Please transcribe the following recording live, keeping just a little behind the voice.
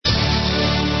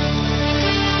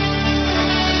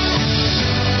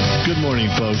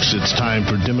morning, folks. It's time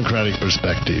for Democratic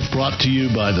Perspective, brought to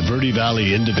you by the Verde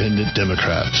Valley Independent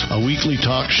Democrats, a weekly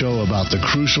talk show about the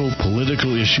crucial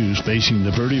political issues facing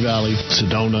the Verde Valley,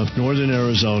 Sedona, Northern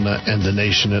Arizona, and the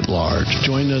nation at large.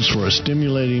 Join us for a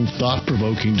stimulating,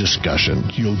 thought-provoking discussion.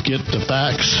 You'll get the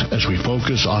facts as we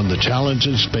focus on the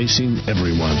challenges facing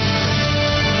everyone.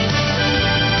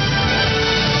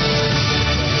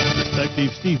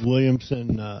 Perspective, Steve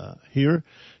Williamson here.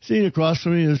 Sitting across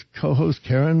from me is co-host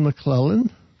Karen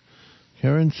McClellan.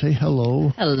 Karen, say hello.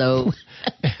 Hello.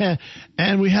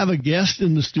 And we have a guest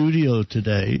in the studio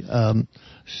today,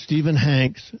 Stephen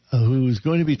Hanks, who is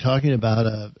going to be talking about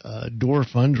a DOOR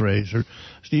fundraiser.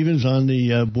 Stephen's on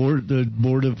the board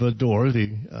of DOOR,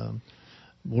 the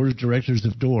board of directors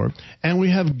of DOOR. And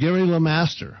we have Gary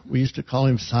LeMaster. We used to call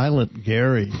him Silent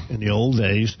Gary in the old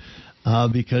days.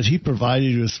 Because he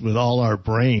provided us with all our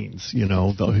brains, you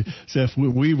know. So if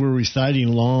we were reciting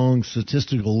long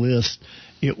statistical lists,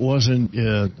 it wasn't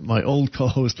my old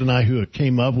co-host and I who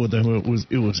came up with them.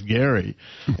 It was Gary.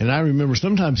 And I remember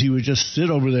sometimes he would just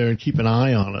sit over there and keep an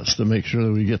eye on us to make sure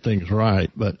that we get things right.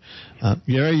 But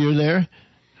Gary, you're there?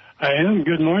 I am.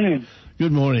 Good morning.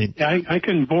 Good morning. I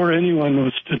can bore anyone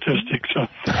with statistics. So.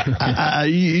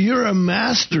 You're a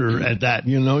master at that.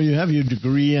 You know, you have your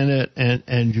degree in it,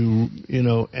 and you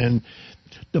know, and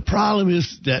the problem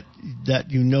is that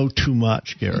you know too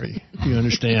much, Gary. You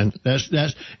understand? That's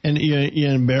and you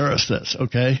embarrass us.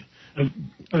 Okay.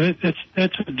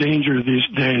 That's a danger these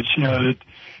days. You know,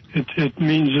 it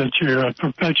means that you're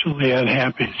perpetually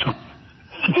unhappy. So.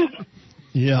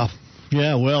 Yeah.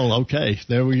 Yeah, well, okay,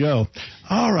 there we go.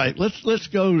 All right, let's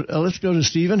go to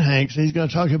Stephen Hanks. He's going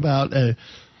to talk about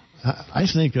I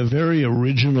think a very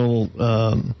original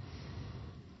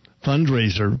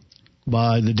fundraiser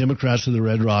by the Democrats of the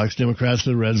Red Rocks. Democrats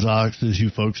of the Red Rocks, as you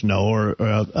folks know,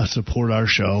 support our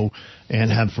show and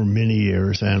have for many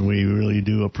years, and we really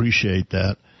do appreciate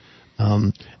that.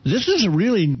 This is a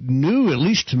really new, at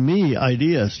least to me,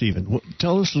 idea, Stephen.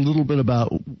 Tell us a little bit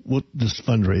about what this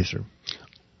fundraiser.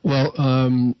 Well,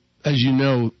 as you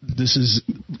know, this is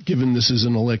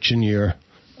an election year.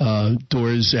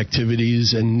 DOOR's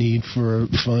activities and need for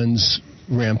funds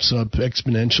ramps up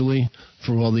exponentially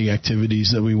for all the activities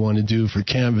that we want to do for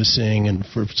canvassing and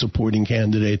for supporting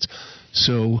candidates.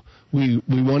 So we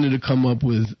wanted to come up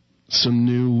with some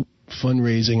new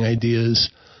fundraising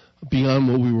ideas beyond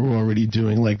what we were already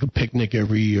doing, like a picnic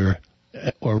every year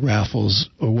or raffles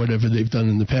or whatever they've done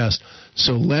in the past.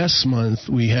 So last month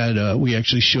we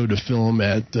actually showed a film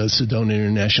at the Sedona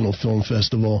International Film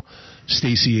Festival,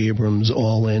 Stacey Abrams'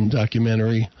 All In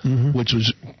documentary, which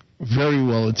was very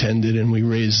well attended, and we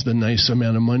raised a nice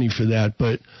amount of money for that,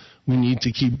 but we need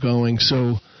to keep going.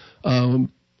 So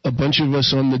a bunch of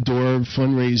us on the DOOR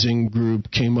fundraising group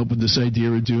came up with this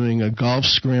idea of doing a golf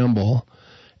scramble,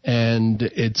 and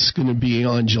it's going to be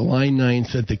on July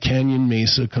 9th at the Canyon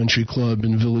Mesa Country Club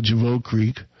in Village of Oak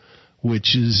Creek,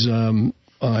 which is on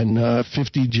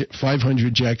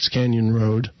 500 Jacks Canyon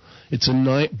Road. It's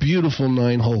a beautiful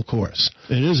 9-hole course.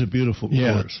 It is a beautiful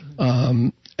course.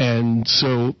 And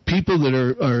so people that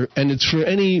are and it's for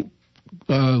any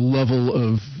level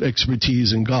of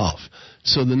expertise in golf.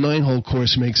 So the 9-hole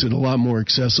course makes it a lot more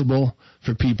accessible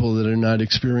for people that are not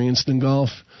experienced in golf.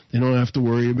 They don't have to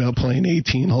worry about playing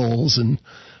 18 holes, and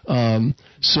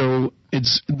so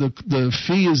it's the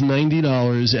fee is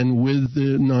 $90, and with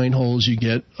the 9 holes you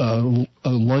get a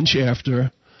lunch after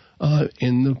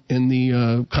in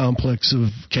the complex of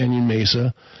Canyon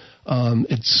Mesa.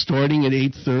 It's starting at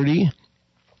 8:30,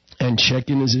 and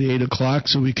check-in is at 8 o'clock,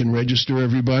 so we can register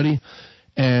everybody.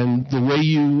 And the way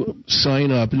you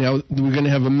sign up, now we're going to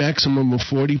have a maximum of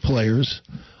 40 players.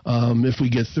 If we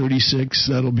get 36,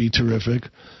 that'll be terrific.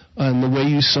 And the way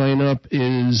you sign up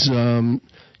is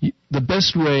the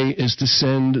best way is to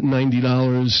send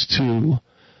 $90 to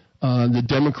the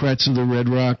Democrats of the Red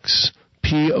Rocks,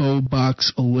 P.O.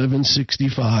 Box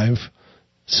 1165,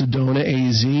 Sedona,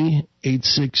 AZ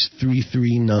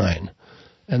 86339.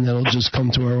 And that'll just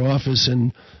come to our office.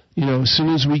 And, you know, as soon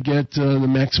as we get the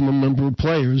maximum number of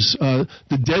players,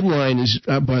 the deadline is,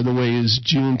 by the way, is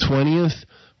June 20th.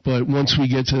 But once we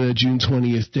get to the June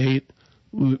 20th date,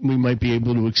 we might be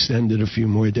able to extend it a few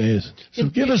more days. So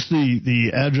give us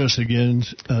the address again,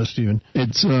 Stephen.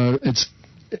 It's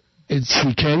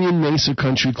the Canyon Mesa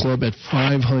Country Club at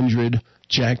 500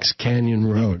 Jacks Canyon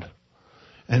Road.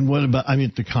 And what about,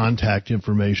 the contact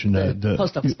information? The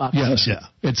post office box. Yes. Yeah.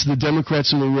 It's the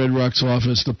Democrats of the Red Rocks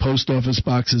office. The post office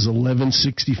box is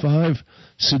 1165,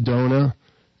 Sedona,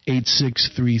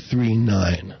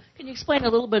 86339. Can you explain a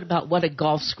little bit about what a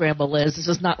golf scramble is? This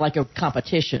is not like a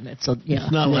competition. It's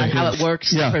not like how it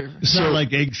works. Yeah. It's not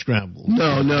like egg scramble.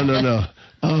 No.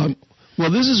 Well,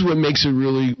 this is what makes it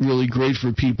really, really great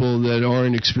for people that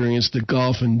aren't experienced at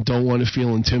golf and don't want to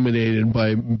feel intimidated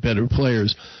by better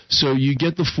players. So you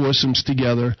get the foursomes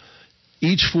together.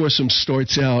 Each foursome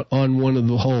starts out on one of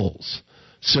the holes.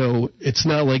 So it's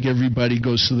not like everybody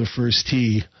goes to the first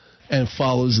tee and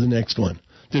follows the next one.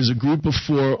 There's a group of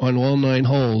 4 on all 9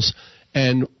 holes,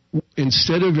 and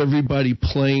instead of everybody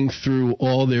playing through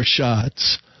all their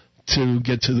shots to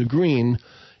get to the green,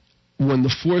 when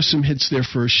the foursome hits their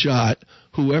first shot,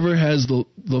 whoever has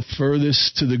the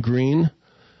furthest to the green,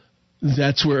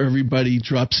 that's where everybody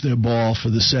drops their ball for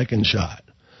the second shot.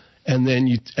 And then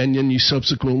you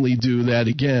subsequently do that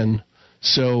again.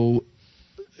 So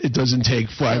it doesn't take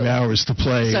 5 hours to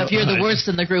play. So if you're the worst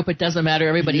in the group, it doesn't matter.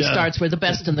 Everybody starts with the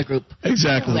best in the group.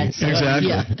 Exactly.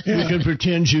 You can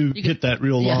pretend you hit that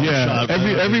real long shot.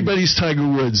 Everybody's Tiger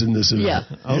Woods in this event. Yeah.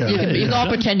 Okay. You can all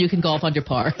pretend you can golf under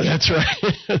par. That's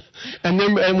right. and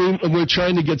we're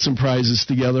trying to get some prizes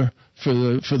together for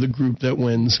the group that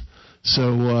wins.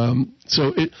 So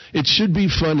it should be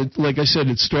fun. Like I said,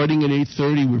 it's starting at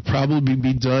 8:30. We'll probably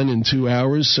be done in 2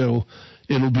 hours. So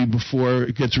it'll be before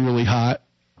it gets really hot.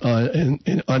 On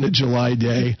a July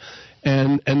day,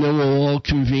 and then we'll all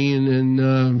convene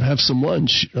and have some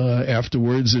lunch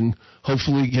afterwards, and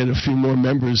hopefully get a few more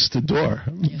members to door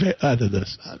out of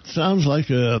this. Sounds like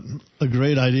a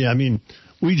great idea. I mean,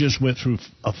 we just went through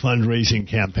a fundraising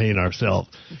campaign ourselves.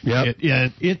 Yep.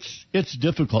 It's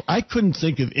difficult. I couldn't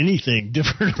think of anything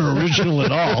different or original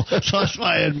at all. So that's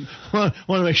why I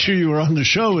want to make sure you were on the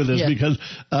show with us because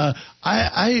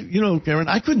Karen,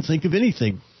 I couldn't think of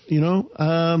anything.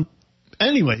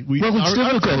 Anyway, it's our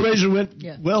difficult. fundraiser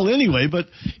went well anyway, but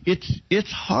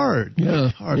it's hard. Yeah,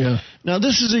 it's hard. Yeah. Now,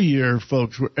 this is a year,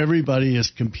 folks, where everybody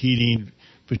is competing,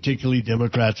 particularly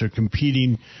Democrats are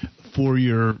competing for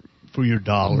your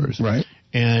dollars. Right.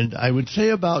 And I would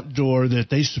say about DOOR that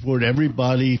they support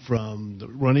everybody from the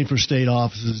running for state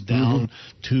offices down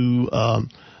to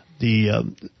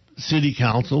the city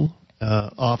council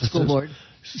offices.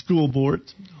 School board.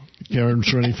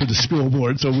 Karen's running for the school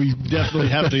board, so we definitely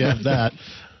have to have that.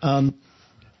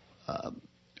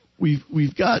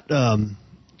 We've got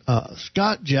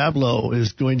Scott Jablow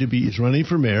is running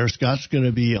for mayor. Scott's going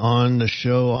to be on the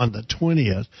show on the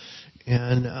 20th,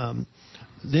 and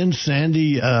then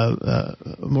Sandy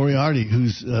Moriarty,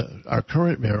 who's our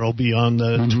current mayor, will be on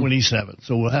the 27th.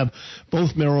 So we'll have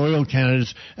both mayoral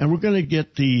candidates, and we're going to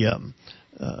get the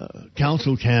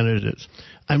council candidates.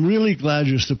 I'm really glad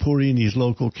you're supporting these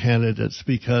local candidates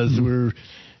because we're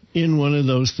in one of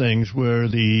those things where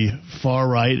the far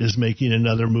right is making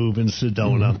another move in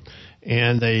Sedona.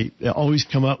 And they always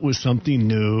come up with something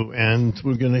new, and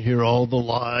we're going to hear all the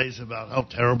lies about how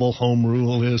terrible home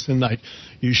rule is and that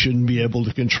you shouldn't be able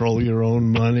to control your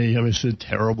own money. I mean, it's a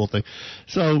terrible thing.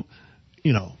 So,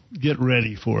 get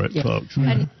ready for it, folks.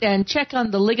 And check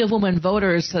on the League of Women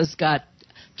Voters has got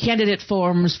candidate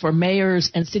forms for mayors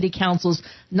and city councils,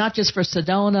 not just for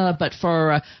Sedona, but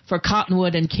for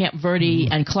Cottonwood and Camp Verde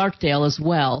and Clarkdale as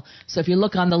well. So if you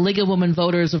look on the League of Women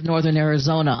Voters of Northern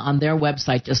Arizona on their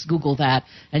website, just Google that,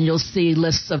 and you'll see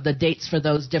lists of the dates for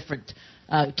those different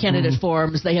candidate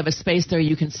forms. They have a space there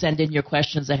you can send in your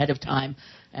questions ahead of time.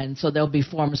 And so there'll be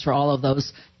forms for all of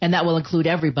those, and that will include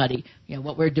everybody.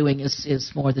 What we're doing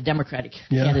is more the Democratic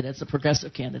candidates, the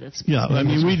progressive candidates. Yeah, I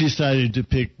mean, we decided to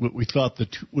pick what we thought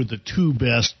were the two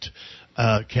best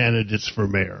candidates for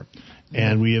mayor,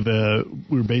 and we've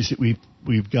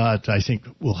got, I think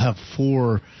we'll have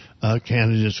 4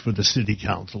 candidates for the city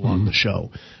council on the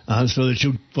show, so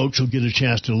that folks will get a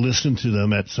chance to listen to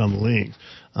them at some length.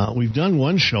 We've done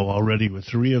one show already with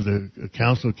 3 of the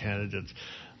council candidates.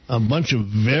 A bunch of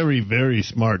very, very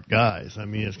smart guys. I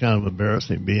mean, it's kind of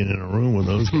embarrassing being in a room with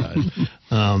those guys.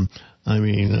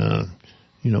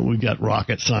 We've got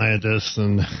rocket scientists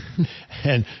and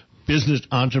business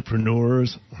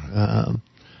entrepreneurs.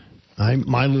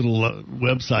 My little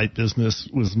website business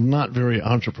was not very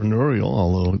entrepreneurial,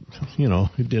 although,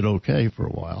 it did okay for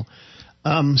a while.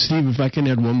 Steve, if I can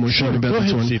add one more thing about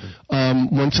this one. Stephen.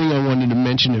 One thing I wanted to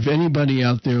mention, if anybody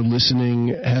out there listening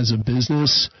has a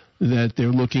business that they're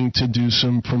looking to do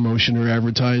some promotion or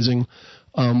advertising,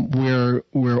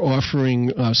 we're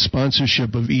offering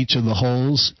sponsorship of each of the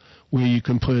holes where you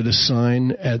can put a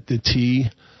sign at the tee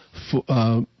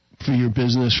for your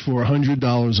business for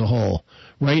 $100 a hole.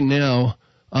 Right now,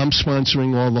 I'm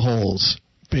sponsoring all the holes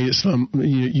based on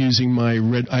using my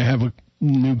I have a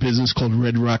new business called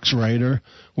Red Rocks Writer,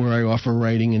 where I offer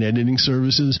writing and editing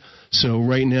services. So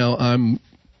right now I'm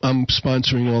I'm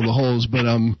sponsoring all the holes, but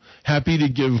I'm happy to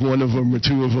give one of them or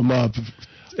two of them up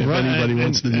if anybody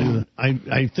wants to do that.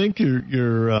 I think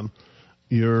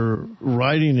you're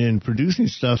writing and producing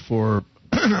stuff for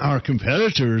our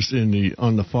competitors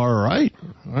on the far right,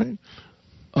 right?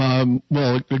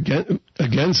 Well,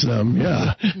 against them,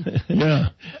 yeah. Yeah.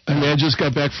 I mean, I just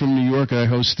got back from New York. I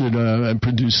hosted and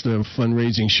produced a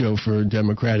fundraising show for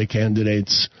Democratic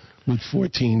candidates with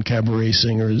 14 cabaret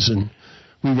singers, and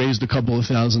we raised a couple of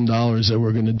 $1,000s that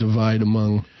we're going to divide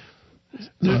among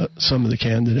some of the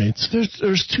candidates.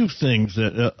 There's two things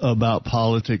about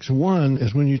politics. One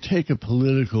is when you take a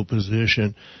political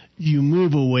position, you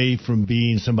move away from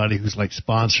being somebody who's like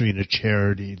sponsoring a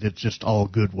charity that's just all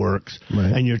good works,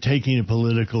 right. And you're taking a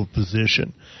political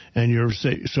position. And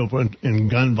in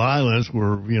gun violence,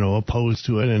 we're opposed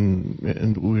to it,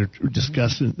 and we're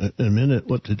discussing in a minute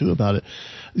what to do about it.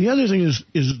 The other thing is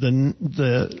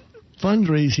the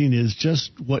fundraising is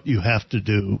just what you have to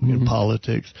do in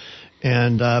politics.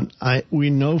 And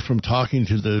we know from talking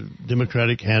to the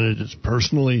Democratic candidates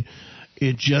personally,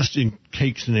 it just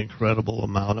takes an incredible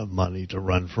amount of money to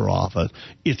run for office.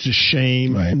 It's a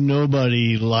shame. Right.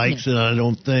 Nobody likes it, I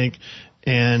don't think.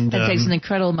 And it takes an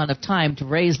incredible amount of time to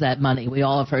raise that money. We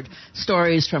all have heard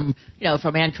stories from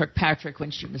Ann Kirkpatrick when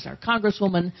she was our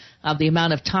congresswoman, of the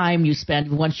amount of time you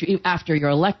spend after you're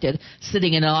elected,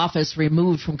 sitting in an office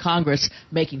removed from Congress,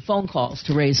 making phone calls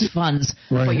to raise funds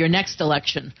for your next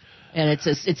election. And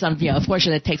it's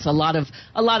unfortunate. It takes a lot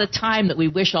of time that we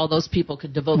wish all those people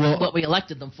could devote to what we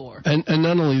elected them for. And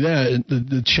not only that,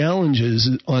 the challenge is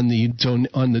on the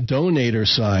donator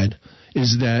side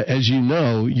is that, as you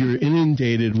know, you're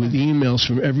inundated with emails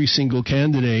from every single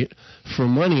candidate for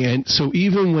money, and so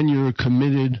even when you're a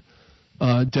committed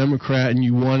Democrat and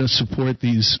you want to support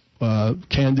these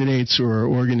candidates or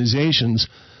organizations,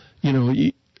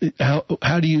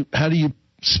 how do you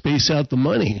space out the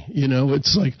money?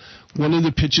 It's like one of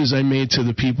the pitches I made to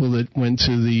the people that went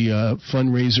to the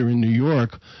fundraiser in New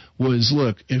York was,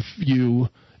 look, if you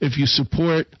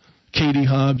support Katie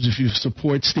Hobbs, if you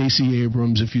support Stacey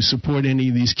Abrams, if you support any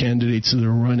of these candidates that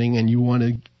are running and you want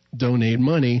to donate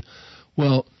money,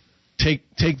 well, take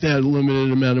that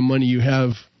limited amount of money you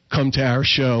have, come to our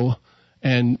show,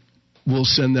 and we'll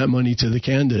send that money to the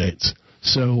candidates.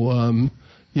 So,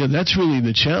 that's really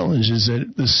the challenge, is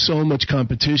that there's so much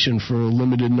competition for a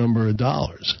limited number of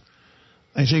dollars.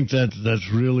 I think that's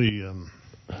really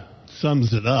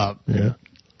sums it up. Yeah.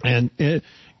 And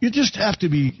you just have to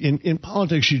be, in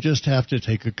politics, you just have to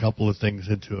take a couple of things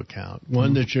into account.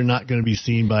 One, that you're not going to be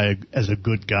seen as a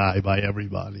good guy by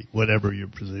everybody, whatever your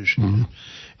position is.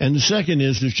 And the second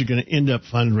is that you're going to end up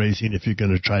fundraising if you're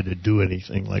going to try to do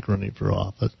anything like running for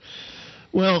office.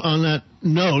 Well, on that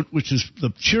note, which is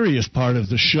the cheeriest part of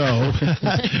the show,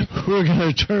 we're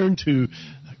going to turn to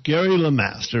Gary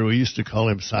LeMaster. We used to call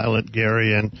him Silent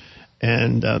Gary,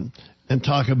 and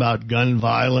talk about gun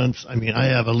violence. I mean, I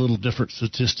have a little different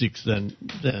statistics than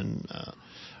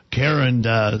Karen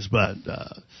does, but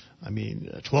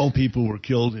 12 people were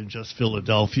killed in just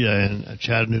Philadelphia and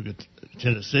Chattanooga,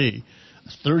 Tennessee.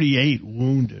 38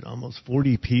 wounded, almost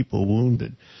 40 people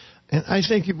wounded. And I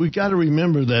think we got to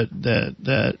remember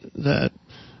that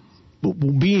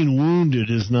being wounded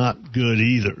is not good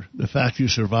either. The fact you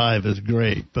survive is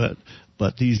great, but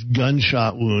these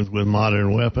gunshot wounds with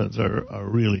modern weapons are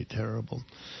really terrible.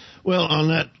 Well, on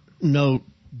that note,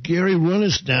 Gary, run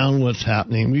us down what's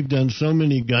happening. We've done so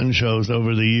many gun shows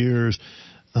over the years,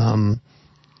 and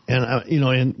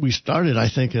we started, I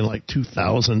think, in like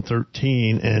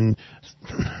 2013, and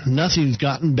nothing's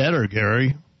gotten better,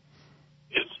 Gary.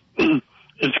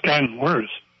 It's gotten worse.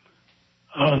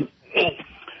 I'll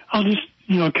just,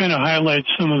 kind of highlight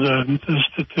some of the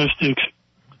statistics.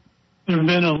 There have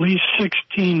been at least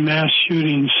 16 mass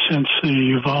shootings since the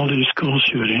Uvalde school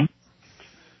shooting.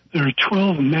 There are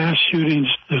 12 mass shootings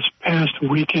this past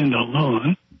weekend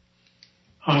alone.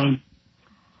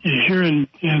 Here in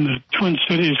the Twin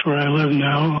Cities where I live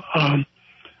now,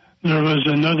 there was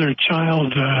another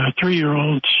child, a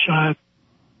 3-year-old, shot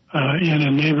in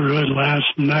a neighborhood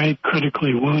last night,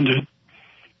 critically wounded.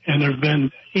 And there have been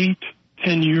 8,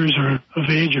 10 years of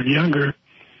age or younger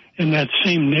in that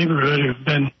same neighborhood who have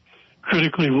been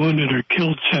critically wounded or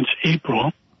killed since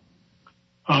April.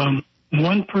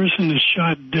 One person is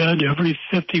shot dead every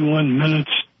 51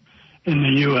 minutes in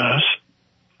the U.S.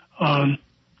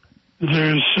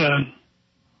 There's,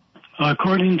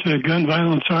 according to Gun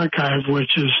Violence Archive,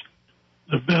 which is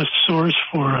the best source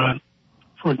for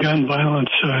gun violence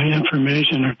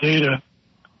information or data,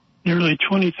 nearly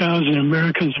 20,000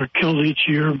 Americans are killed each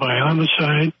year by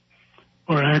homicide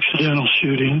or accidental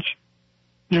shootings.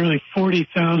 nearly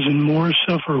 40,000 more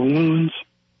suffer wounds,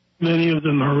 many of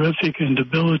them horrific and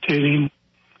debilitating,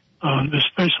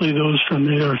 especially those from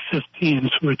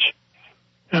AR-15s, which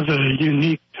have a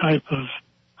unique type of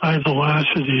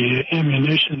high-velocity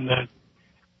ammunition that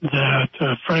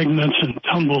fragments and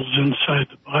tumbles inside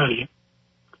the body.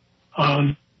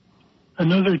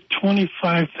 Another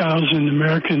 25,000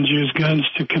 Americans use guns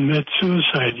to commit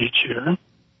suicide each year.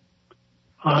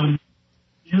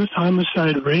 Youth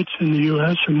homicide rates in the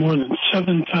U.S. are more than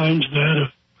 7 times that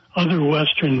of other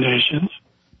Western nations.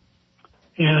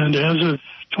 And as of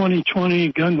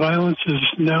 2020, gun violence is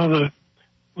now the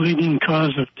leading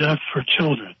cause of death for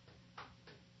children.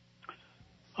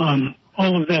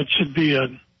 All of that should be a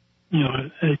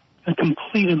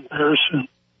complete embarrassment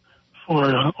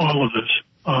for all of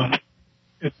us.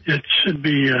 It should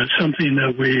be something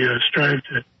that we strive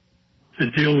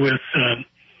to deal with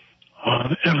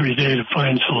every day to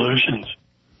find solutions.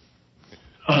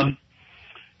 A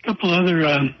couple other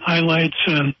highlights.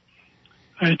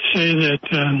 I'd say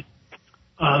that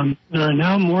there are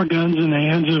now more guns in the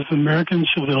hands of American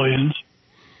civilians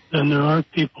than there are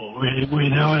people. We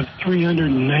now have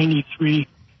 393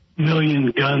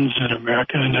 million guns in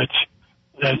America, and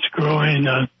that's growing.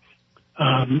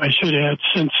 I should add,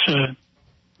 since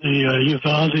the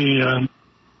Uvalde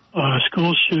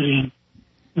school shooting,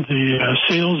 the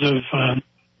sales of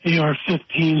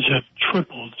AR-15s have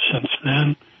tripled since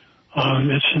then.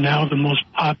 It's now the most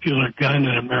popular gun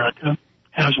in America,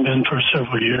 has been for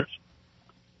several years.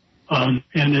 And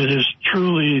it is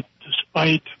truly,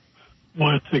 despite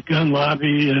what the gun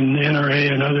lobby and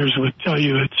NRA and others would tell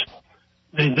you,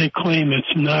 they claim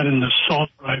it's not an assault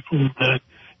rifle, that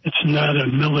it's not a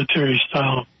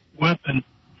military-style weapon.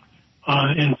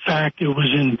 In fact, it was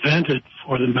invented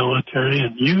for the military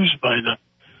and used by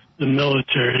the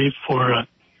military for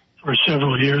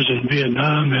several years in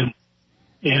Vietnam, and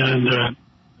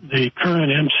the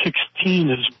current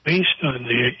M16 is based on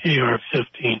the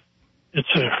AR-15.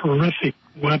 It's a horrific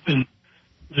weapon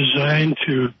designed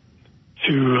to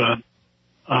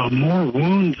more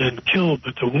wound than kill,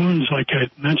 but the wounds, like I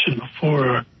mentioned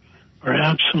before, are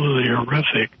absolutely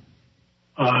horrific.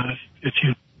 If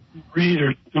you read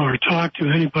or talk to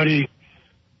anybody,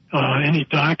 any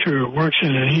doctor who works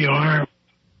in an ER,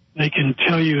 they can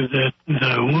tell you that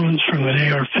the wounds from an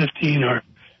AR-15 are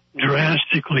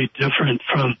drastically different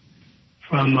from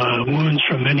wounds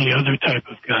from any other type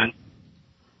of gun.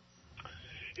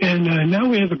 And now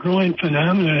we have a growing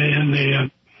phenomena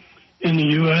in the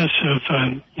U.S. of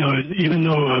even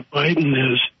though Biden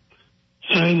has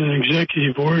signed an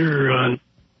executive order on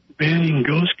banning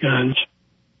ghost guns,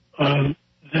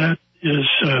 that is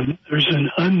there's an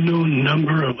unknown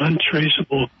number of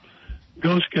untraceable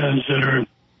ghost guns that are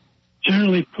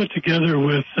generally put together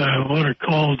with what are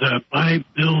called buy,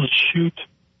 build, shoot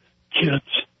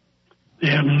kits. They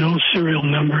have no serial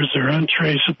numbers; they're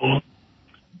untraceable,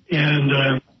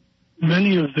 and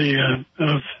many of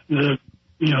the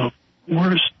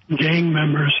worst gang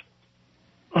members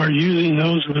are using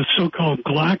those with so-called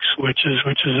Glock switches,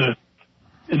 which is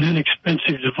an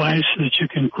inexpensive device that you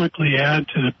can quickly add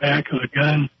to the back of a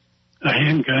gun, a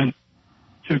handgun,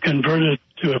 to convert it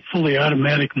to a fully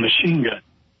automatic machine gun.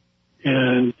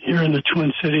 And here in the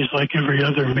Twin Cities, like every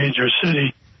other major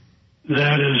city,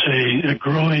 that is a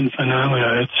growing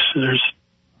phenomena.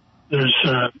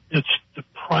 It's the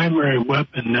primary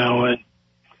weapon now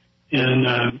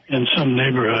in some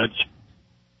neighborhoods.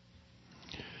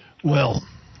 Well,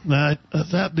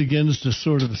 that begins to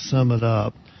sort of sum it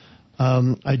up.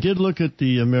 I did look at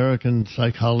the American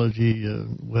Psychology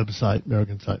website,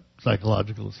 American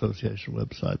Psychological Association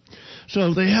website.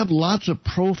 So they have lots of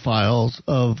profiles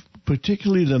of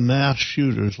particularly the mass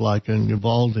shooters, like in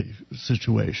Uvalde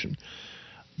situation.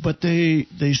 But they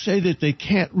say that they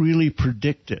can't really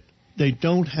predict it. They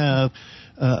don't have,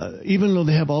 even though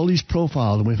they have all these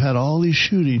profiles and we've had all these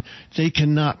shootings, they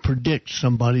cannot predict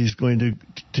somebody's going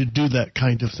to do that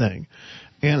kind of thing.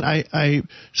 And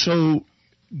so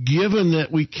given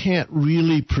that we can't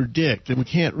really predict and we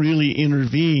can't really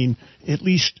intervene, at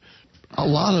least a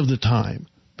lot of the time,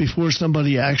 before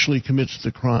somebody actually commits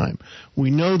the crime.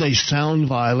 We know they sound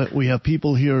violent. We have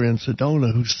people here in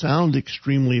Sedona who sound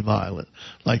extremely violent,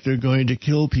 like they're going to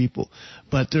kill people.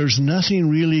 But there's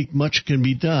nothing really much can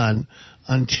be done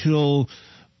until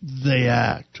they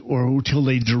act or until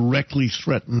they directly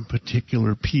threaten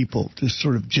particular people. Just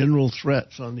sort of general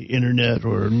threats on the internet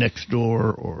or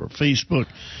Nextdoor or Facebook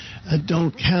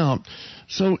don't count.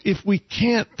 So if we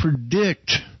can't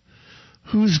predict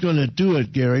who's going to do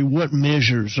it, Gary, what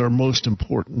measures are most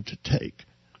important to take?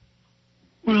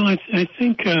 Well, I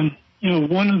think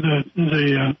one of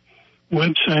the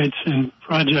websites and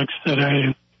projects that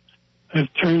I've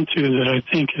turned to that I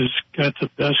think has got the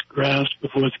best grasp of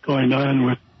what's going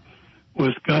on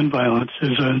with gun violence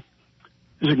is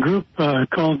a group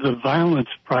called the Violence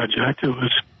Project. It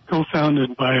was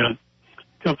co-founded by a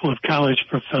couple of college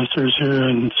professors here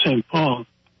in St. Paul.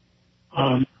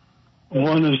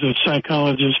 One is a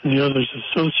psychologist and the other is a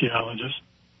sociologist.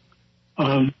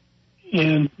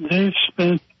 And they've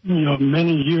spent,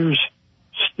 many years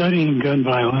studying gun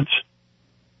violence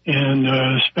and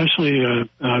especially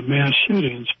mass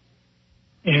shootings.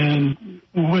 And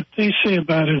what they say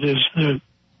about it is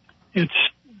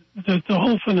that the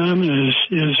whole phenomenon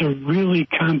is a really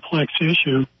complex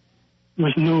issue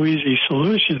with no easy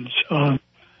solutions.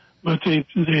 But they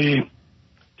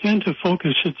tend to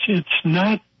focus. It's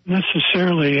not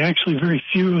necessarily, actually, very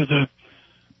few of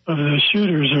the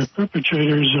shooters or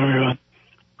perpetrators are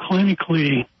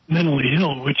clinically mentally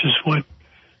ill, which is what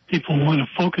people want to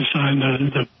focus on.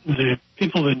 The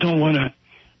people that don't want to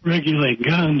regulate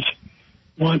guns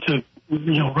want to,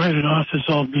 write it off as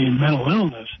all being mental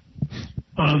illness.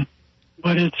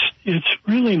 But it's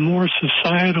really more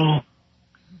societal,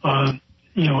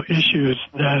 issues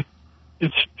that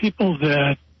it's people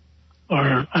that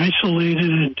are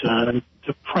isolated,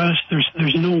 depressed.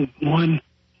 There's no one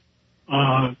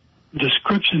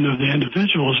description of the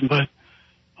individuals, but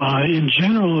in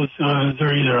general,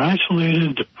 they're either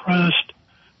isolated, depressed,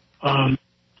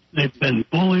 they've been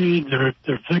bullied,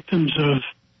 they're victims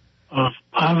of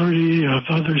poverty, of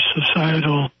other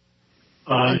societal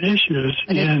issues,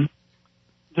 and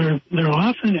they're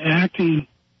often acting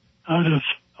out of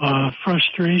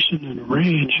frustration and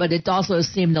rage. But it also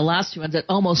seemed the last few ones that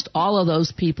almost all of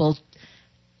those people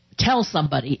tell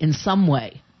somebody in some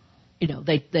way.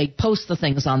 They post the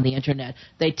things on the internet.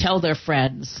 They tell their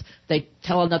friends. They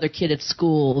tell another kid at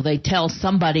school. They tell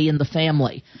somebody in the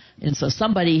family. And so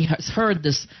somebody has heard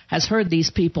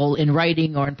these people in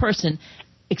writing or in person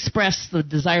express the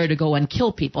desire to go and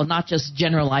kill people, not just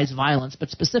generalized violence, but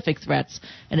specific threats.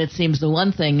 And it seems the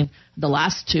one thing, the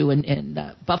last two in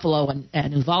Buffalo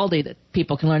and Uvalde that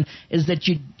people can learn is that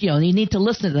you need to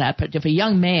listen to that. But if a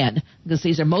young man, because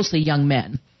these are mostly young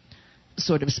men,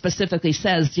 sort of specifically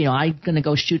says, I'm going to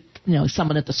go shoot,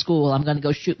 someone at the school, I'm going to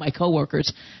go shoot my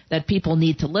coworkers, that people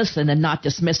need to listen and not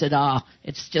dismiss it.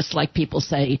 It's just like people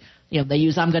say, they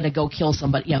use, I'm going to go kill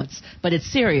somebody, but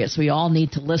it's serious. We all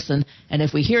need to listen. And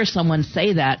if we hear someone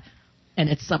say that, and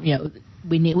it's something,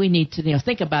 we need to,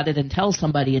 think about it and tell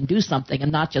somebody and do something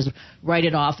and not just write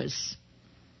it off as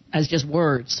just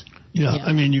words. Yeah,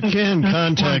 I mean, you can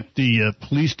contact the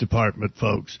police department,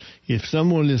 folks, if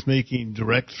someone is making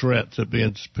direct threats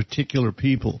against particular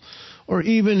people, or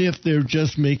even if they're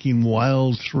just making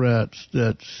wild threats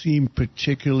that seem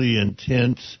particularly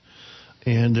intense,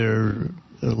 and they're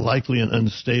likely an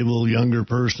unstable younger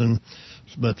person,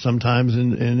 but sometimes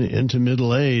into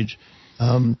middle age.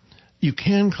 You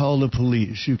can call the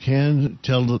police. You can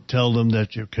tell them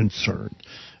that you're concerned,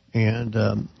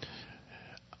 and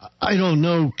I don't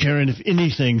know, Karen, if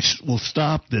anything will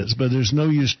stop this, but there's no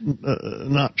use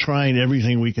not trying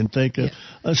everything we can think of.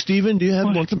 Stephen, do you have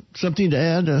something to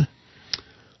add?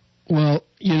 Well,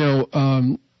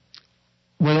 when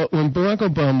Barack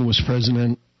Obama was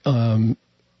president,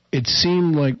 it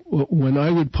seemed like when I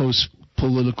would post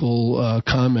political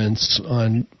comments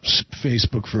on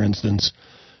Facebook, for instance,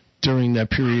 during that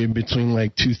period between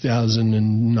like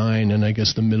 2009 and I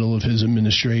guess the middle of his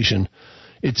administration,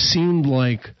 it seemed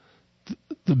like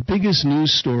the biggest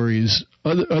news stories,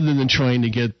 other than trying to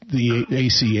get the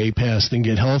ACA passed and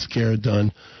get health care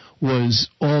done, was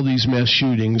all these mass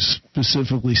shootings,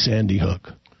 specifically Sandy Hook,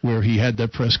 where he had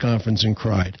that press conference and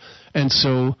cried. And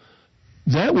so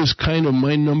that was kind of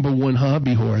my number one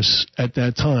hobby horse at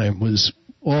that time, was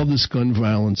all this gun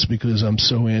violence, because I'm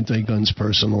so anti-guns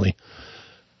personally.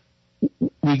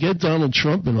 We get Donald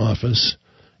Trump in office,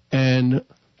 and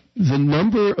the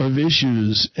number of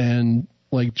issues and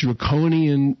like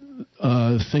draconian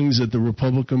things that the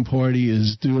Republican Party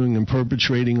is doing and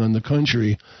perpetrating on the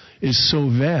country is so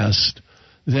vast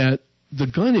that the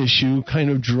gun issue kind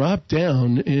of dropped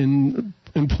down in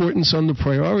importance on the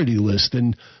priority list,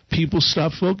 and people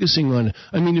stopped focusing on it.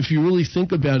 I mean, if you really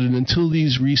think about it, until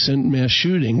these recent mass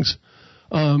shootings,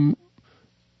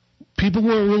 people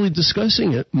weren't really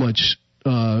discussing it much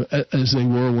as they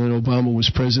were when Obama was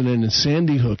president and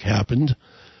Sandy Hook happened.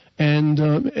 And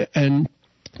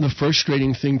the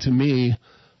frustrating thing to me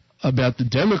about the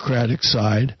Democratic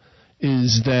side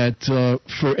is that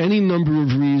for any number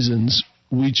of reasons,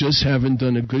 we just haven't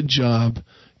done a good job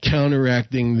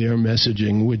counteracting their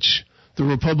messaging, which the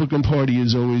Republican Party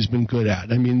has always been good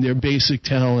at. I mean, their basic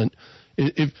talent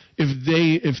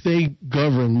If they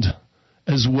governed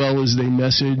as well as they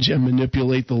message and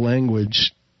manipulate the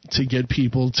language to get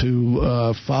people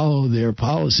to follow their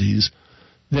policies,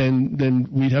 then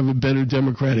we'd have a better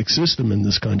democratic system in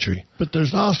this country. But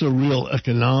there's also real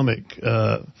economic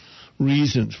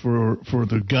reasons for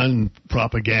the gun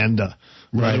propaganda.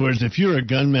 In other words, if you're a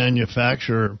gun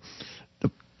manufacturer,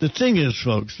 the thing is,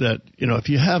 folks, that if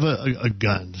you have a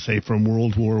gun, say from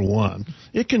World War I,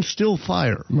 it can still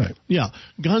fire. Right. Yeah,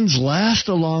 guns last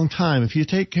a long time. If you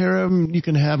take care of them, you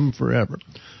can have them forever.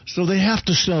 So they have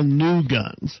to sell new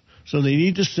guns. So they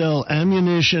need to sell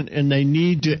ammunition, and they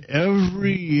need to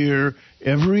every year,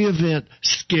 every event,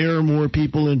 scare more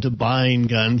people into buying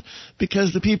guns,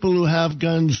 because the people who have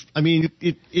guns, I mean,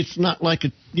 it's not like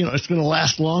it's going to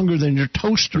last longer than your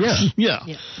toaster. Yeah.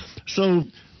 So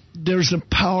there's a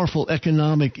powerful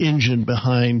economic engine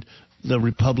behind the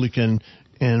Republican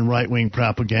and right-wing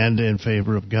propaganda in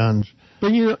favor of guns.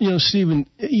 But Stephen,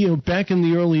 back in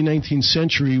the early 19th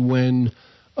century, when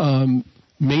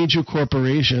major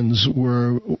corporations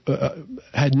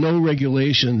had no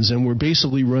regulations and were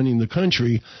basically running the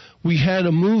country, we had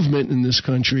a movement in this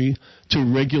country to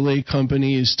regulate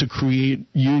companies, to create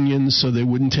unions so they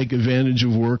wouldn't take advantage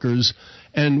of workers,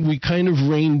 and we kind of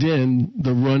reined in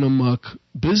the run-amok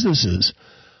businesses.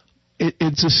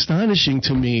 It's astonishing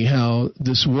to me how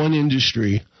this one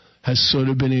industry has sort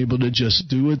of been able to just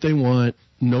do what they want.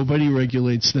 Nobody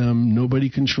regulates them. Nobody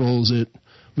controls it.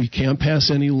 We can't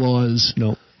pass any laws.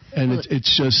 No. And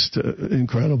it's just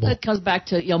incredible. It comes back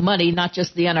to money, not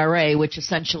just the NRA, which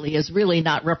essentially is really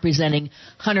not representing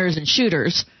hunters and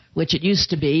shooters, which it used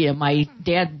to be. My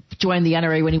dad joined the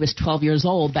NRA when he was 12 years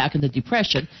old back in the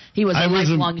Depression. He was a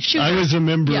lifelong shooter. I was a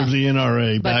member of the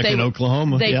NRA back in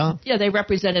Oklahoma. They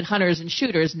represented hunters and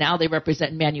shooters. Now they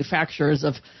represent manufacturers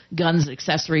of guns,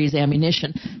 accessories,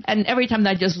 ammunition. And every time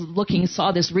I just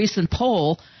saw this recent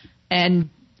poll, and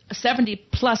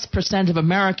 70+% of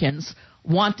Americans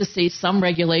want to see some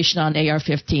regulation on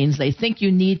AR-15s. They think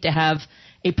you need to have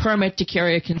a permit to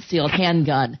carry a concealed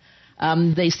handgun.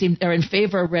 They're in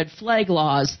favor of red flag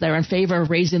laws. They're in favor of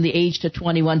raising the age to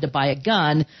 21 to buy a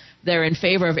gun. They're in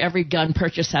favor of every gun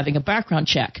purchase having a background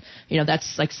check.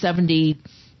 That's like 70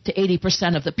 to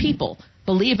 80% of the people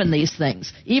believe in these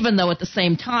things, even though at the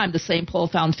same time, the same poll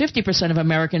found 50% of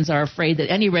Americans are afraid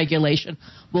that any regulation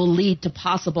will lead to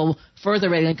possible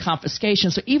further alien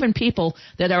confiscation. So even people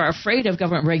that are afraid of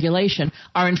government regulation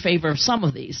are in favor of some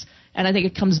of these. And I think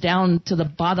it comes down to the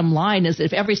bottom line is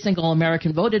if every single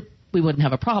American voted, we wouldn't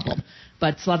have a problem.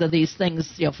 But a lot of these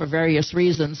things, for various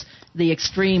reasons, the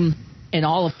extreme in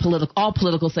all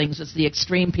political things, it's the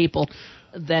extreme people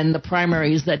than the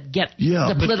primaries that get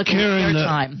the political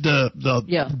airtime.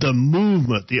 The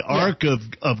movement, the arc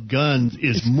of guns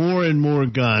is more and more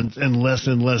guns and less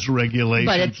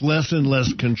regulations, less and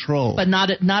less control. But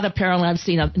not apparently. I've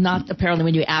seen not apparently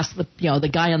when you ask the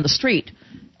guy on the street,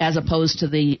 as opposed to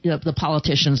the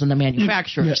politicians and the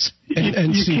manufacturers.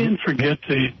 And you can't forget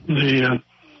the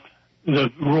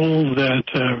role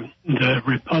that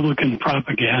Republican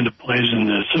propaganda plays in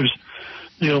this.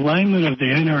 The alignment of the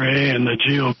NRA and the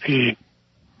GOP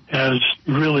has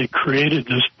really created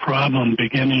this problem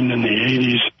beginning in the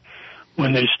 80s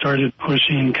when they started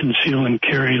pushing conceal and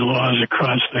carry laws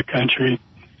across the country,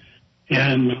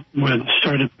 and when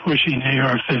started pushing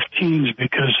AR-15s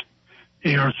because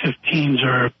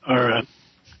AR-15s are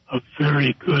a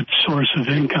very good source of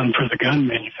income for the gun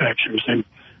manufacturers.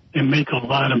 They make a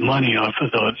lot of money off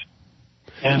of those.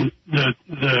 And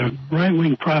the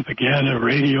right-wing propaganda,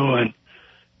 radio and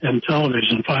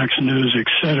television, Fox News,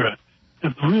 etc.,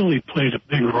 have really played a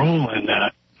big role in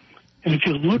that. And if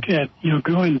you look at,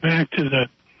 going back to the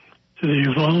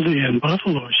Uvalde and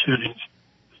Buffalo shootings,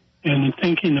 and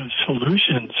thinking of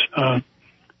solutions,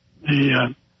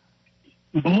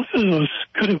 both of those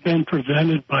could have been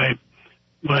prevented by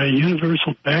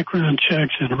universal background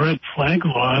checks and red flag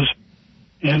laws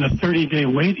and a 30-day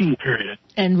waiting period.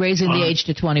 And raising the age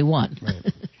to 21.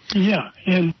 Yeah,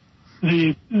 and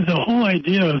the whole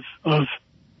idea of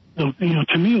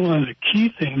to me, one of the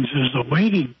key things is the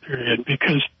waiting period,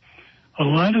 because a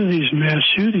lot of these mass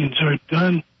shootings are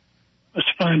done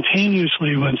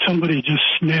spontaneously when somebody just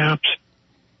snaps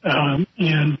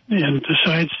and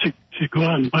decides to go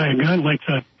out and buy a gun, like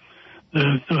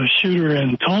the shooter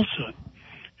in Tulsa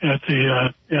at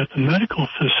the medical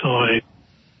facility.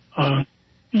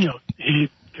 He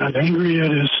got angry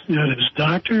at his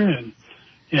doctor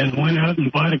and went out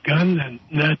and bought a gun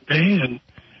that day and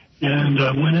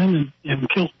went in and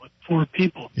killed 4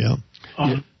 people. Yeah.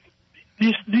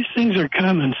 These things are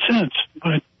common sense,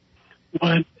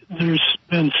 but there's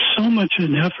been so much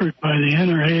an effort by the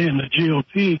NRA and the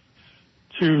GOP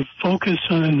to focus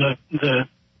on the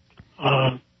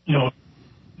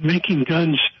making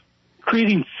guns,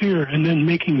 creating fear, and then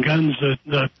making guns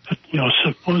the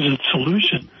supposed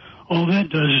solution. All that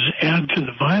does is add to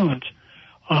the violence.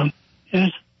 And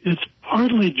it's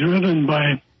partly driven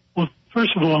by, well,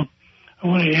 first of all, I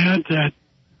want to add that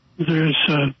there's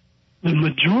the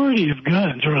majority of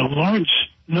guns, or a large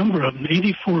number of them,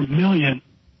 84 million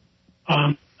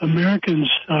Americans,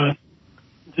 32%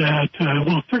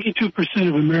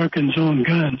 of Americans own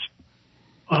guns.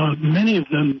 Many of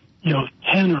them,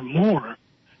 10 or more.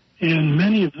 And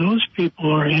many of those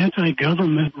people are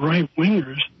anti-government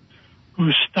right-wingers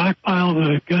who stockpile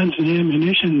the guns and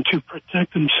ammunition to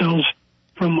protect themselves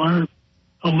from our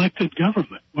elected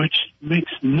government, which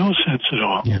makes no sense at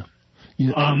all. Yeah.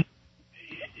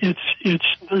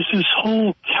 There's this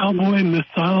whole cowboy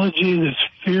mythology, this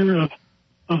fear of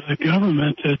the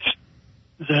government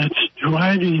that's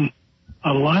driving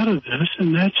a lot of this,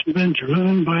 and that's been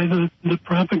driven by the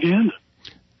propaganda.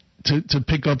 To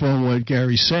pick up on what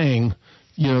Gary's saying,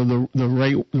 the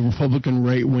Republican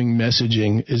right-wing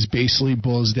messaging is basically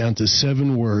boils down to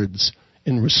 7 words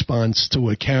in response to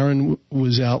what Karen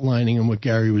was outlining and what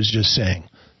Gary was just saying.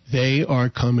 They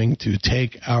are coming to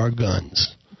take our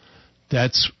guns.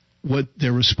 That's what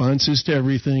their response is to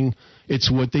everything.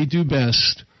 It's what they do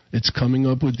best. It's coming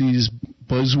up with these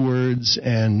buzzwords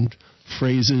and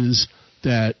phrases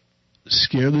that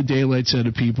scare the daylights out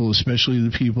of people, especially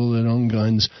the people that own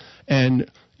guns. And,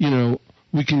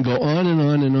 we can go on and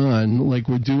on and on, like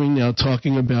we're doing now,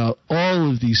 talking about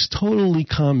all of these totally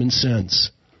common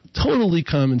sense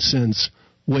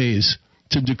ways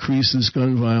to decrease this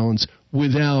gun violence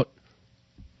without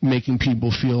making people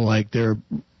feel like their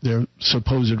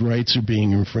supposed rights are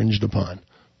being infringed upon.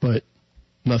 But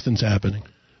nothing's happening.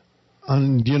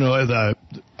 And,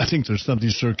 I think there's something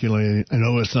circulating. I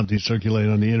know there's something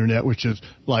circulating on the internet, which is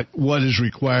like what is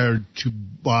required to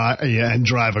buy and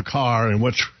drive a car and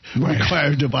what's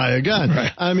required to buy a gun.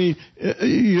 Right. I mean,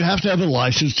 you have to have a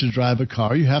license to drive a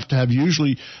car. You have to have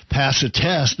usually pass a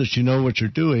test that you know what you're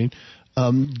doing.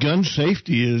 Gun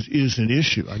safety is an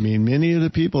issue. I mean, many of the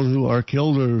people who are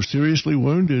killed or seriously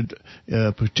wounded,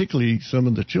 particularly some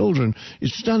of the children,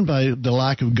 it's done by the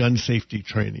lack of gun safety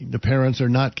training. The parents are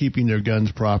not keeping their guns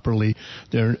properly,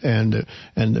 and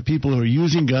the people who are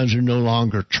using guns are no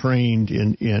longer trained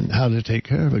in how to take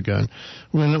care of a gun.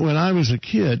 When I was a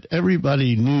kid,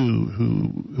 everybody knew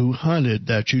who hunted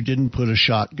that you didn't put a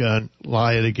shotgun,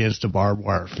 lie it against a barbed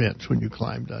wire fence when you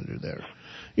climbed under there.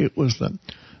 It was the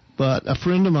But a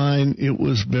friend of mine, it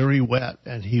was very wet,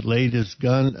 and he laid his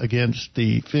gun against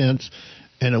the fence,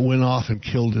 and it went off and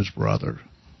killed his brother.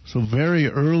 So very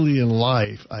early in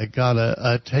life, I got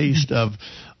a taste of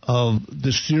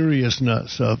the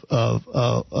seriousness of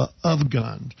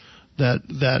guns.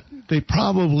 That they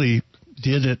probably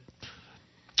did it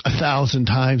 1,000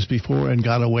 times before and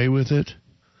got away with it.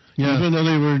 Yeah. Even though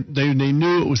they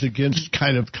knew it was against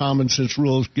kind of common sense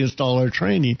rules, against all our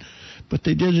training, but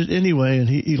they did it anyway, and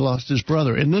he lost his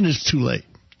brother, and then it's too late.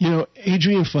 You know,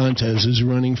 Adrian Fontes is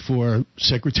running for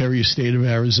Secretary of State of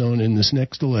Arizona in this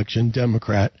next election,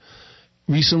 Democrat.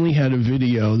 Recently had a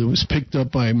video that was picked up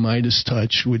by Midas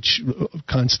Touch, which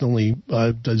constantly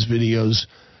does videos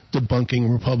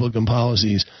debunking Republican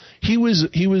policies. He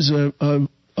was a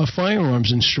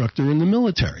firearms instructor in the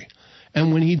military.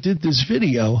 And when he did this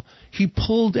video, he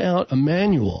pulled out a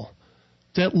manual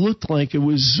that looked like it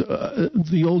was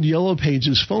the old Yellow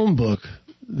Pages phone book,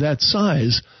 that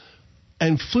size,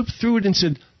 and flipped through it and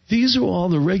said, these are all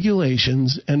the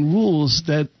regulations and rules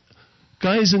that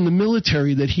guys in the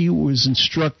military that he was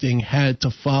instructing had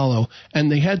to follow,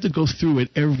 and they had to go through it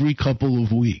every couple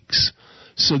of weeks.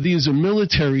 So these are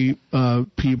military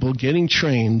people getting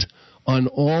trained on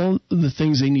all the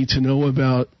things they need to know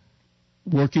about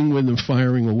working with and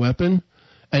firing a weapon,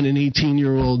 and an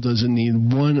 18-year-old doesn't need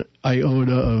one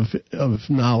iota of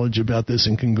knowledge about this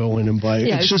and can go in and buy it.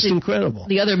 Yeah, it's just incredible.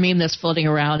 The other meme that's floating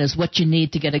around is what you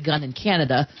need to get a gun in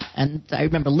Canada. And I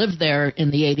remember lived there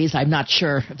in the 80s. I'm not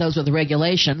sure if those were the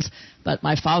regulations, but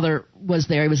my father was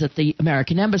there. He was at the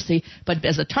American Embassy. But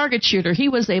as a target shooter, he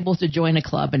was able to join a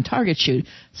club and target shoot.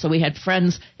 So we had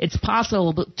friends. It's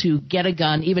possible to get a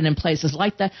gun even in places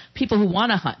like that. People who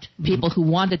want to hunt, people who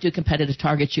want to do competitive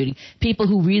target shooting, people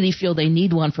who really feel they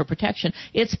need one for protection.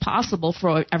 It's possible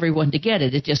for everyone to get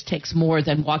it. It just takes more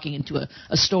than walking into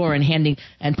a store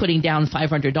and putting down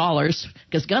 $500,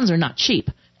 because guns are not cheap,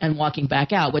 and walking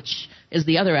back out, which is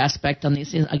the other aspect on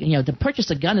these. You know, to purchase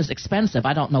a gun is expensive.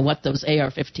 I don't know what those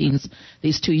AR-15s,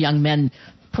 these two young men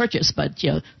purchase, but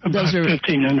those are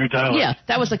 $1,500. Yeah,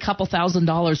 that was a couple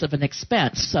 $1,000s of an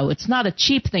expense. So it's not a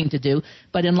cheap thing to do.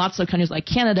 But in lots of countries like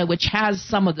Canada, which has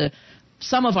some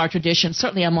of our traditions,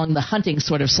 certainly among the hunting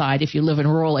sort of side, if you live in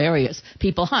rural areas,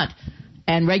 people hunt.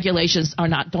 And regulations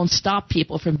don't stop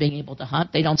people from being able to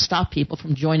hunt. They don't stop people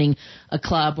from joining a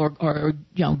club or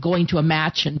going to a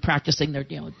match and practicing their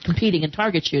competing in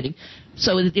target shooting.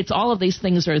 So it's all of these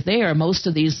things are there. Most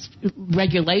of these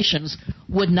regulations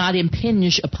would not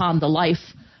impinge upon the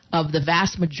life of the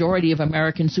vast majority of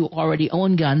Americans who already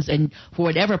own guns and for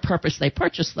whatever purpose they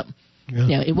purchase them.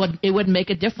 Yeah. It wouldn't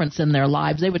make a difference in their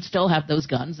lives. They would still have those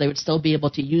guns. They would still be able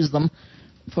to use them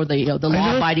for the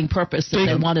law-abiding purpose that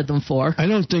they wanted them for. I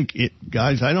don't think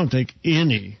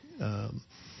any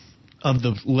of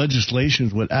the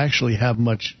legislations would actually have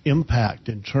much impact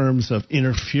in terms of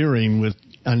interfering with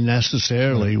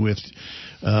unnecessarily with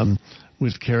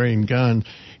carrying guns.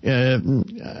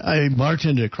 I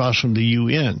bartended across from the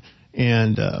UN,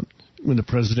 and when the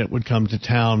president would come to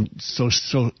town,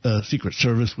 Secret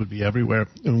Service would be everywhere.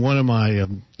 And one of my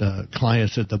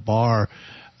clients at the bar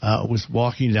was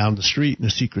walking down the street, and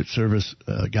the Secret Service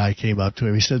guy came up to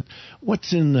him. He said,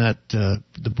 "What's in that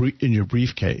in your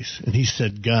briefcase?" And he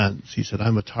said, "Guns." He said,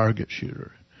 "I'm a target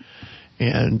shooter."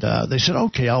 And they said,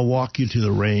 "Okay, I'll walk you to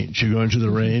the range." You're going to the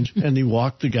range, and he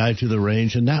walked the guy to the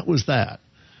range, and that was that.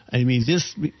 I mean,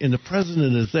 and the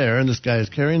president is there, and this guy is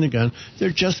carrying the gun.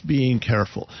 They're just being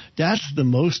careful. That's the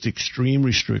most extreme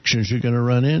restrictions you're going to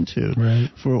run into. Right.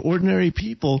 For ordinary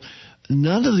people,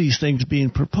 none of these things being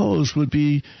proposed would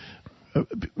be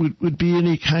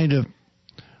any kind of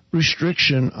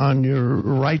restriction on your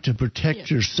right to protect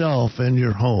yourself and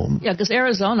your home. Yeah, because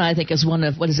Arizona, I think, is one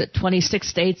of, 26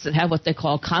 states that have what they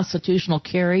call constitutional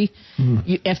carry.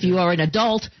 If you are an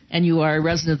adult and you are a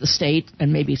resident of the state,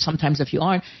 and maybe sometimes if you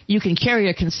aren't, you can carry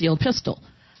a concealed pistol.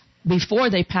 Before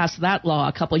they passed that law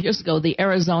a couple of years ago, the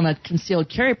Arizona concealed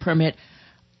carry permit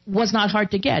was not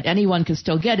hard to get. Anyone could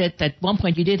still get it. At one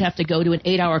point, you did have to go to an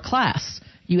 8-hour class.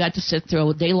 You had to sit through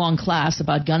a day-long class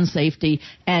about gun safety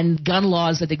and gun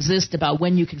laws that exist about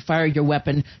when you can fire your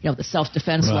weapon, the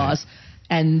self-defense laws,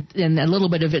 and a little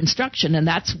bit of instruction. And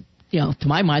that's, to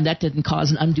my mind, that didn't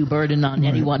cause an undue burden on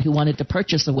anyone who wanted to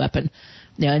purchase a weapon.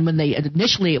 And when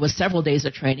initially it was several days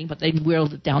of training, but they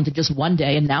whittled it down to just one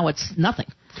day, and now it's nothing.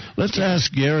 Let's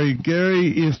ask Gary.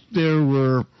 Gary, if there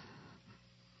were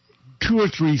 2 or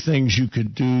 3 things you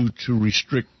could do to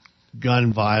restrict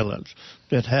gun violence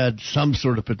that had some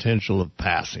sort of potential of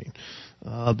passing,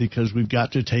 because we've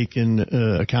got to take in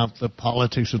account the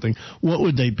politics of things, what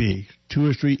would they be? 2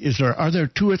 or 3? Are there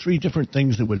 2 or 3 different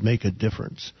things that would make a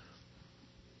difference?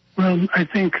 Well, I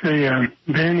think the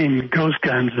banning ghost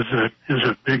guns is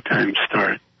a big time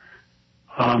start.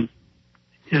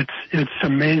 It's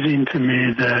amazing to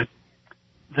me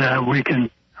that we can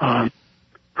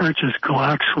purchase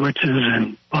Glock switches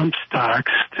and bump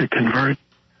stocks to convert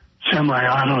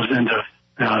semi-autos into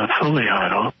fully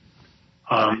auto.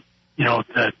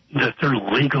 That they're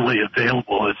legally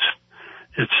available.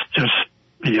 It's just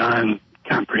beyond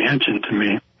comprehension to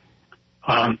me.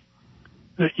 I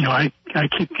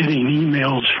keep getting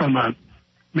emails from a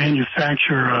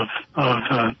manufacturer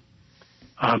of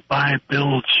buy,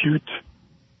 build, shoot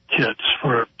kits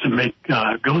to make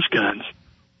ghost guns.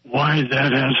 Why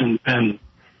that hasn't been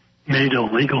made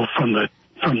illegal from the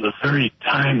very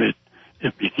time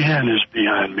it began is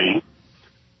beyond me.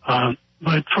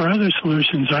 But for other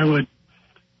solutions, I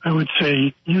would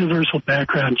say universal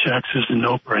background checks is a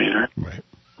no-brainer. Right.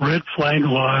 Red flag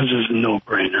laws is a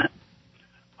no-brainer.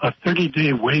 A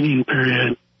 30-day waiting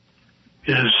period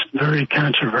is very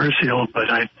controversial,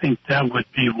 but I think that would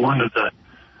be one of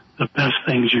the best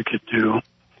things you could do.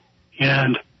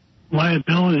 And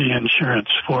liability insurance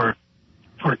for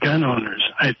gun owners,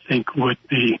 I think, would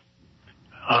be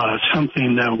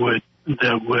something that would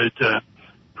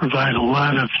provide a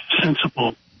lot of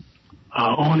sensible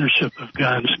ownership of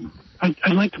guns.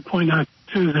 I'd like to point out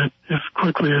too that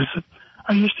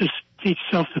I used to teach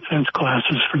self-defense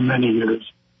classes for many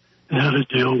years and how to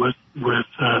deal with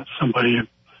somebody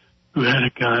who had a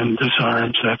gun,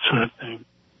 disarms, that sort of thing.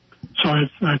 So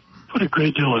I've put a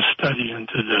great deal of study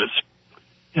into this,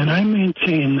 and I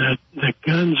maintain that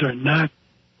guns are not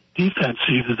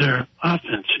defensive; they're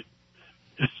offensive.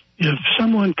 If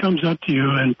someone comes up to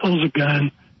you and pulls a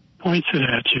gun, points it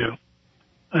at you,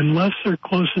 unless they're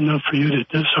close enough for you to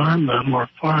disarm them or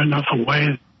far enough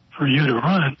away for you to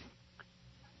run,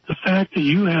 the fact that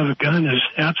you have a gun is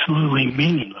absolutely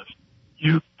meaningless.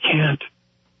 You can't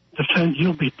defend.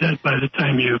 You'll be dead by the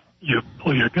time you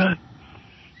pull your gun.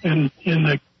 And in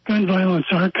the Gun Violence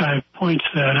Archive points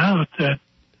that out,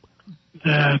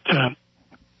 that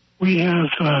we have,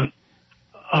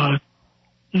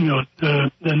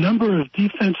 the number of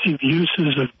defensive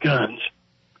uses of guns,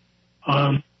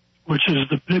 which is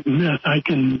the big myth. I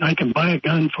can buy a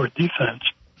gun for defense.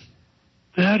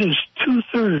 That is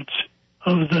 2/3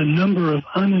 of the number of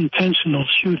unintentional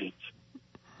shootings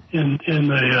in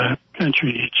the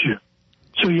country each year.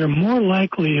 So you're more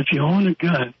likely, if you own a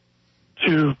gun,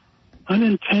 to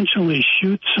unintentionally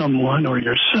shoot someone or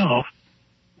yourself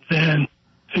than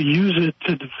to use it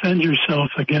to defend yourself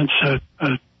against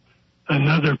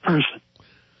another person.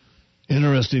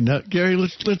 Interesting. Now, Gary,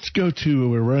 let's go to,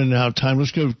 we're running out of time.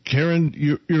 Let's go, Karen,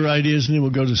 your ideas, and then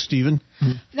we'll go to Stephen.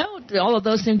 No, all of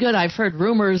those seem good. I've heard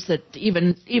rumors that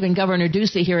even Governor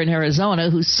Ducey here in Arizona,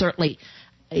 who's certainly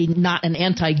not an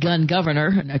anti-gun governor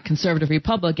and a conservative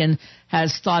Republican,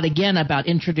 has thought again about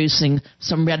introducing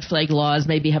some red flag laws,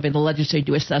 maybe having the legislature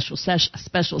do a special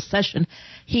session.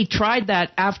 He tried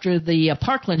that after the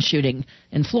Parkland shooting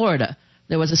in Florida.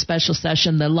 There was a special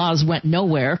session. The laws went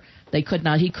nowhere. He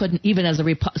couldn't, even as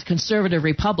a conservative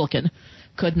Republican,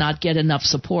 could not get enough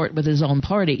support with his own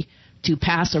party to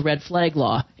pass a red flag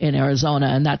law in Arizona.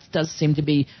 And that does seem to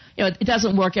be, it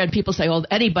doesn't work out. People say, well,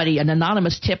 anybody, an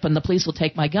anonymous tip and the police will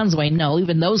take my guns away. No,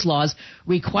 even those laws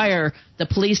require the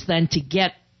police then to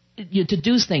get to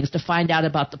do things, to find out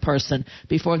about the person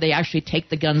before they actually take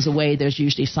the guns away. There's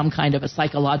usually some kind of a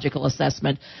psychological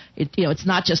assessment. It's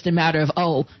not just a matter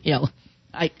of,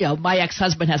 my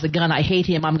ex-husband has a gun. I hate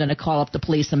him. I'm going to call up the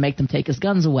police and make them take his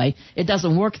guns away. It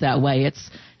doesn't work that way.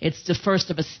 It's the first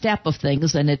of a step of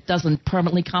things, and it doesn't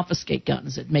permanently confiscate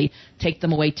guns. It may take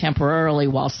them away temporarily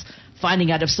whilst finding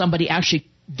out if somebody actually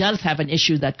does have an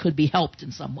issue that could be helped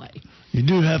in some way. You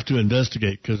do have to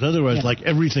investigate, because otherwise, like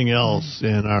everything else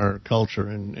in our culture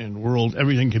and world,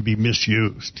 everything can be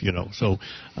misused. So.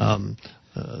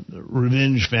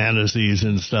 Revenge fantasies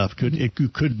and stuff you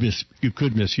could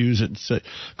misuse it and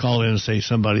call in and say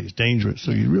somebody's dangerous.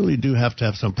 So you really do have to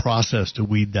have some process to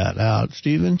weed that out.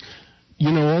 Stephen?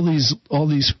 All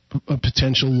these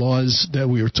potential laws that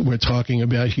we're talking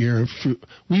about here,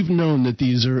 we've known that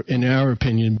these are, in our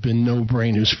opinion, been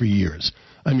no-brainers for years.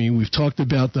 I mean, we've talked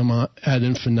about them ad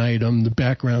infinitum, the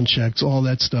background checks, all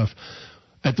that stuff.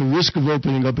 At the risk of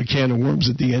opening up a can of worms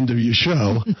at the end of your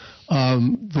show,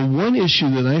 the one issue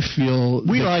that I feel...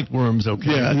 We like worms, okay?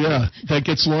 Yeah, that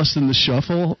gets lost in the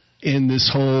shuffle in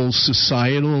this whole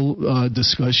societal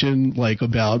discussion, like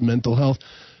about mental health,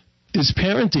 is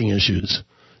parenting issues.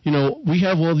 We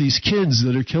have all these kids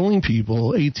that are killing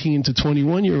people, 18 to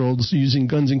 21-year-olds using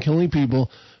guns and killing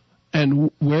people, and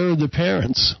where are the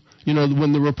parents?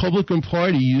 When the Republican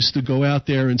Party used to go out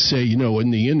there and say,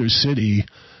 in the inner city...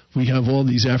 we have all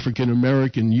these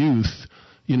African-American youth,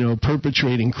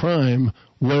 perpetrating crime.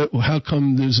 How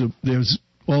come there's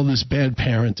all this bad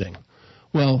parenting?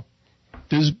 Well,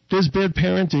 there's bad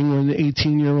parenting when the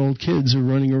 18-year-old kids are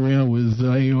running around with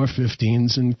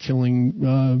AR-15s and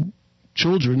killing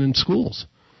children in schools.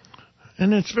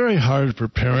 And it's very hard for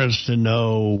parents to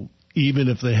know, even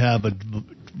if they have a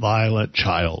violent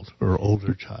child or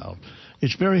older child.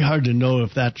 It's very hard to know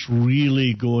if that's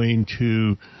really going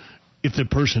to... if the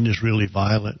person is really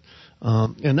violent.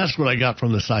 And that's what I got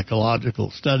from the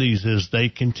psychological studies, is they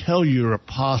can tell you're a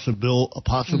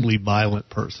possibly violent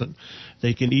person.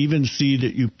 They can even see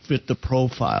that you fit the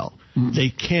profile. They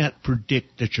can't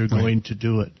predict that you're going to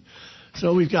do it.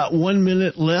 So we've got 1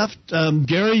 minute left.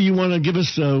 Gary, you want to give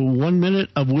us 1 minute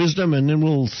of wisdom, and then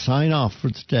we'll sign off for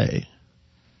today.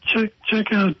 Check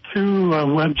out two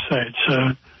websites.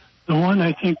 The one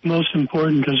I think most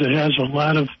important, because it has a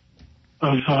lot of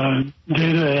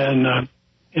data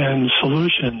and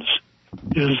solutions,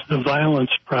 is the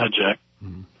Violence Project.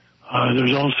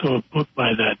 There's also a book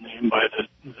by that name by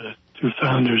the two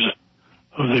founders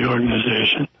of the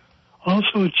organization.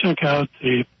 Also check out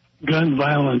the Gun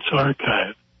Violence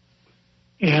Archive.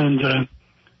 And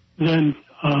then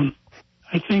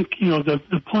I think,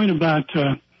 the point about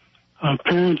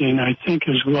parenting, I think,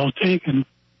 is well taken,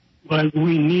 but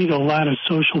we need a lot of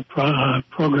social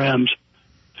programs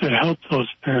to help those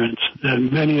parents.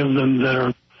 Many of them that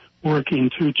are working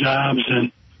two jobs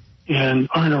and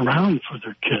aren't around for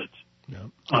their kids. Yep.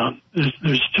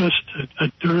 There's just a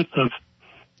dearth of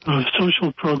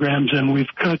social programs, and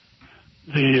we've cut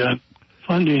the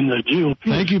funding the GOP.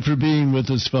 Thank you for being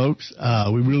with us, folks.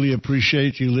 We really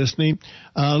appreciate you listening.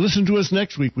 Listen to us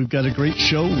next week. We've got a great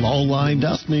show all lined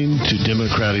up. Listening to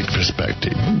Democratic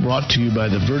Perspective, brought to you by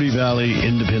the Verde Valley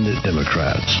Independent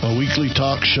Democrats, a weekly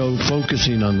talk show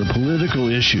focusing on the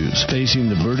political issues facing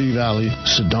the Verde Valley,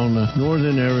 Sedona,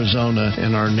 Northern Arizona,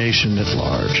 and our nation at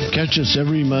large. Catch us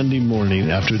every Monday morning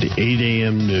after the 8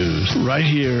 a.m. news, right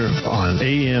here on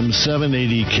AM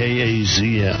 780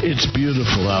 KAZM. It's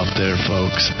beautiful out there,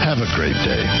 folks. Have a great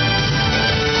day.